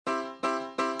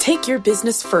Take your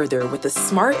business further with the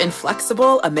smart and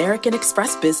flexible American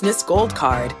Express Business Gold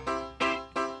Card.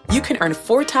 You can earn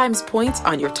 4 times points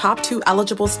on your top 2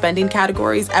 eligible spending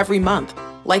categories every month,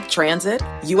 like transit,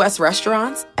 U.S.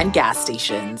 restaurants, and gas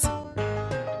stations.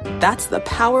 That's the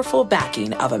powerful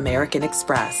backing of American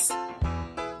Express.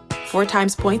 4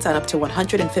 times points on up to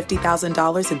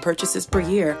 $150,000 in purchases per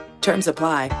year. Terms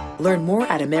apply. Learn more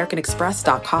at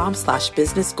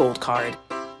americanexpress.com/businessgoldcard.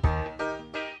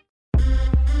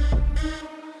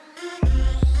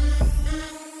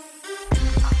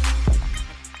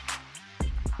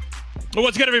 Well,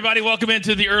 what's good, everybody? Welcome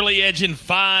into the Early Edge in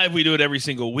 5. We do it every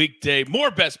single weekday. More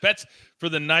best bets for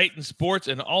the night in sports.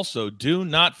 And also, do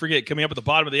not forget, coming up at the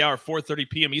bottom of the hour, 4:30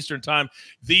 p.m. Eastern Time,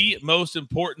 the most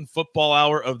important football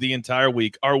hour of the entire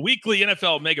week. Our weekly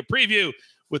NFL mega preview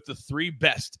with the 3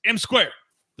 best. M Square,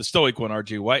 the stoic one,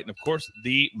 RJ White, and, of course,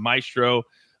 the maestro,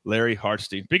 Larry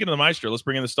Hartstein. Speaking of the maestro, let's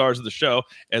bring in the stars of the show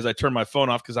as I turn my phone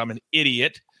off because I'm an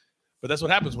idiot. But that's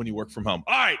what happens when you work from home.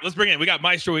 All right, let's bring it in. We got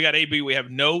Maestro, we got AB. We have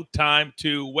no time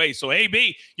to waste. So,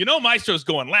 AB, you know Maestro's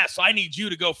going last, so I need you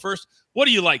to go first. What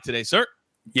do you like today, sir?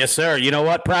 Yes, sir. You know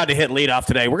what? Proud to hit leadoff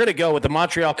today. We're going to go with the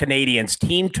Montreal Canadiens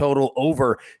team total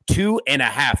over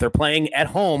 2.5. They're playing at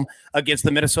home against the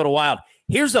Minnesota Wild.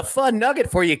 Here's a fun nugget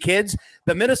for you, kids.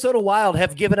 The Minnesota Wild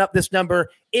have given up this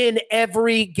number in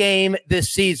every game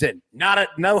this season.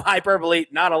 No hyperbole,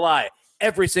 not a lie.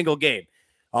 Every single game.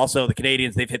 Also, the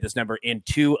Canadiens, they've hit this number in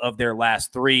 2 of their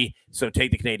last 3. So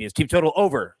take the Canadiens team total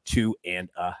over 2.5.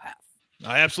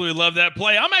 I absolutely love that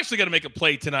play. I'm actually going to make a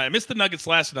play tonight. I missed the Nuggets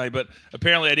last night, but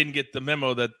apparently I didn't get the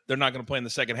memo that they're not going to play in the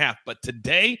second half. But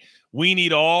today, we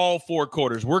need all 4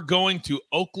 quarters. We're going to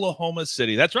Oklahoma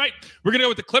City. That's right. We're going to go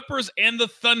with the Clippers and the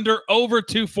Thunder over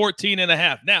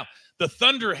 214.5. Now, the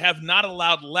Thunder have not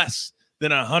allowed less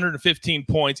than 115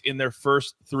 points in their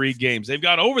first 3 games. They've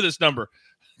gone over this number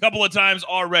couple of times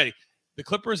already. The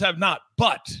Clippers have not,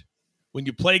 but when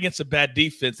you play against a bad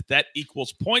defense, that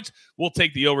equals points. We'll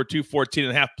take the over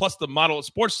 214.5, plus the model at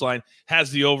Sportsline has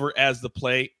the over as the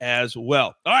play as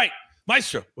well. All right,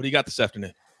 Maestro, what do you got this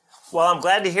afternoon? Well, I'm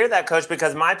glad to hear that, Coach,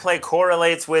 because my play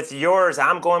correlates with yours.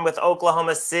 I'm going with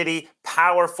Oklahoma City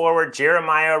power forward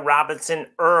Jeremiah Robinson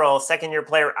Earl, second-year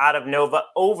player out of Nova,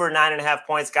 over 9.5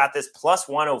 points, got this plus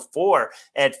 104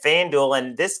 at FanDuel.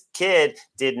 And this kid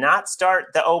did not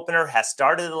start the opener, has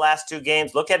started the last 2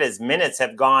 games. Look at his minutes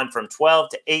have gone from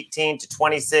 12 to 18 to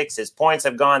 26. His points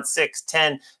have gone 6,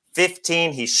 10,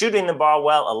 15. He's shooting the ball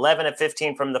well, 11 of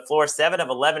 15 from the floor, 7 of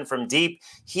 11 from deep.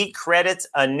 He credits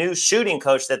a new shooting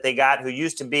coach that they got who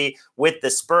used to be with the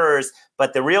Spurs.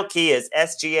 But the real key is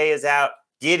SGA is out.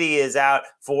 Giddey is out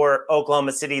for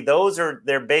Oklahoma City.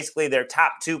 They're basically their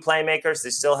top 2 playmakers.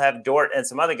 They still have Dort and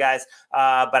some other guys.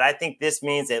 But I think this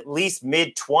means at least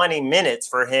mid-20 minutes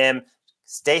for him.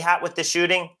 Stay hot with the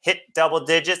shooting, hit double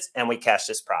digits, and we cash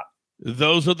this prop.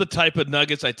 Those are the type of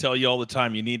nuggets I tell you all the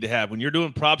time you need to have. When you're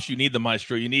doing props, you need the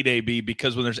Maestro, you need AB,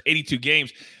 because when there's 82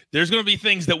 games, there's going to be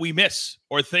things that we miss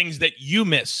or things that you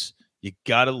miss. You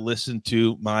got to listen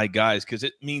to my guys because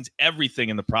it means everything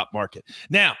in the prop market.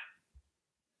 Now,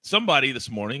 somebody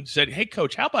this morning said, hey,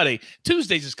 Coach, how about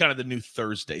Tuesdays is kind of the new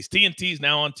Thursdays. TNT's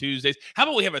now on Tuesdays. How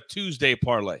about we have a Tuesday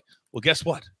parlay? Well, guess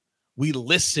what? We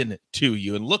listen to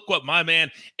you. And look what my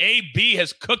man AB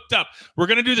has cooked up. We're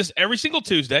going to do this every single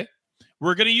Tuesday.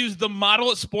 We're going to use the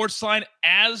model at Sportsline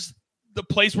as the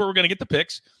place where we're going to get the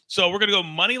picks. So we're going to go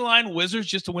Moneyline Wizards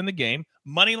just to win the game,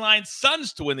 Moneyline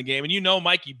Suns to win the game. And you know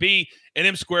Mikey B and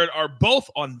M Squared are both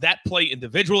on that play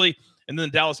individually. And then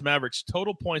the Dallas Mavericks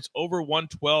total points over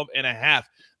 112.5.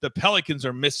 The Pelicans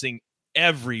are missing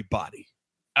everybody.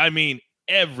 I mean,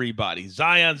 everybody.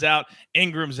 Zion's out,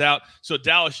 Ingram's out. So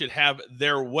Dallas should have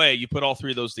their way. You put all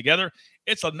 3 of those together,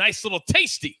 it's a nice little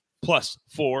tasty plus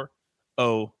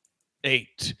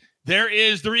 408. There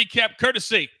is the recap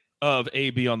courtesy of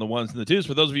AB on the ones and the twos.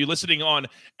 For those of you listening on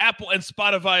Apple and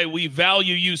Spotify, we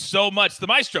value you so much. The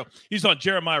Maestro, he's on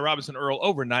Jeremiah Robinson Earl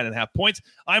over 9.5 points.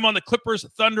 I'm on the Clippers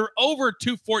Thunder over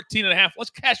 214.5.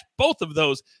 Let's cash both of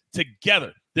those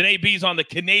together. Then AB's on the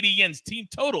Canadiens team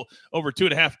total over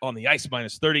 2.5 on the ice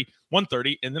minus 30,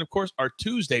 130. And then, of course, our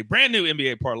Tuesday brand new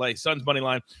NBA parlay, Suns money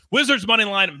line, Wizards money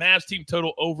line, Mavs team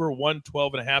total over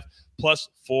 112.5 plus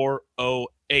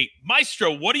 408.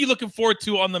 Maestro, what are you looking forward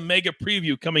to on the mega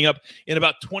preview coming up in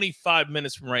about 25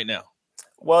 minutes from right now?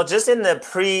 Well, just in the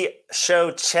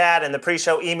pre-show chat and the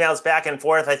pre-show emails back and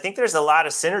forth, I think there's a lot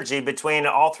of synergy between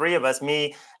all 3 of us,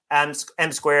 me, M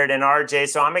Squared and RJ.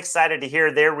 So I'm excited to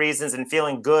hear their reasons and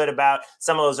feeling good about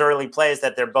some of those early plays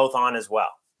that they're both on as well.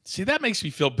 See, that makes me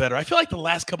feel better. I feel like the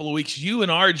last couple of weeks, you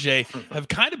and RJ have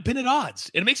kind of been at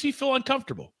odds. It makes me feel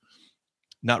uncomfortable.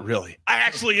 Not really. I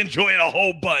actually enjoy it a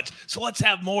whole bunch. So let's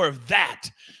have more of that.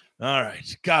 All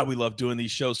right. God, we love doing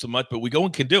these shows so much, but we go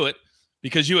and can do it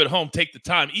because you at home take the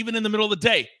time, even in the middle of the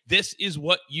day. This is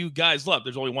what you guys love.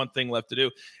 There's only one thing left to do,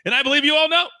 and I believe you all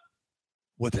know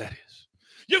what that is.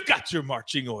 You've got your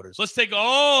marching orders. Let's take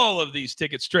all of these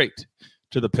tickets straight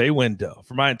to the pay window.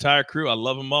 For my entire crew, I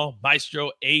love them all.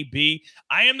 Maestro, AB,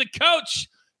 I am the coach.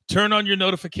 Turn on your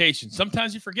notifications.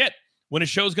 Sometimes you forget when a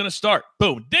show's going to start.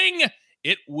 Boom, ding.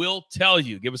 It will tell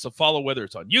you. Give us a follow, whether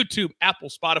it's on YouTube, Apple,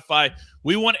 Spotify.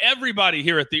 We want everybody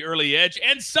here at the Early Edge.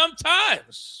 And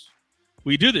sometimes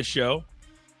we do this show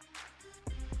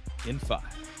in 5.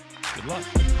 Good luck.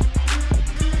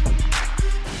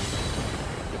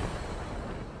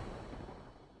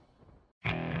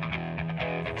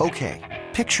 Okay,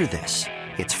 picture this.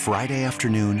 It's Friday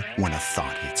afternoon when a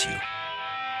thought hits you.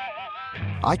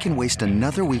 I can waste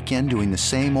another weekend doing the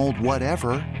same old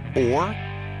whatever, or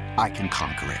I can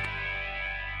conquer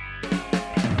it.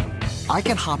 I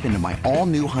can hop into my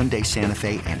all-new Hyundai Santa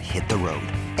Fe and hit the road.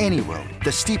 Any road.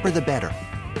 The steeper, the better.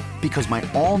 Because my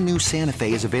all-new Santa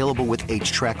Fe is available with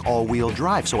H-Track all-wheel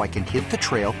drive, so I can hit the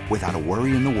trail without a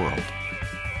worry in the world.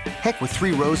 Heck, with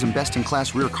 3 rows and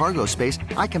best-in-class rear cargo space,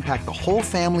 I can pack the whole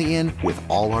family in with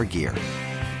all our gear.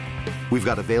 We've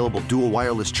got available dual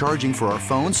wireless charging for our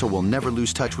phones, so we'll never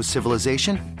lose touch with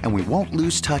civilization, and we won't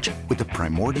lose touch with the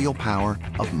primordial power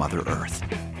of Mother Earth.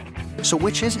 So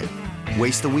which is it?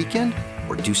 Waste the weekend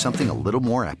or do something a little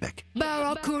more epic?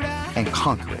 And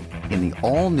conquer it in the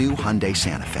all-new Hyundai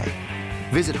Santa Fe.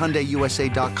 Visit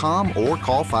HyundaiUSA.com or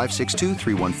call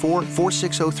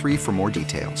 562-314-4603 for more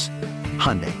details.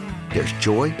 Hyundai, there's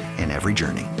joy in every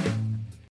journey.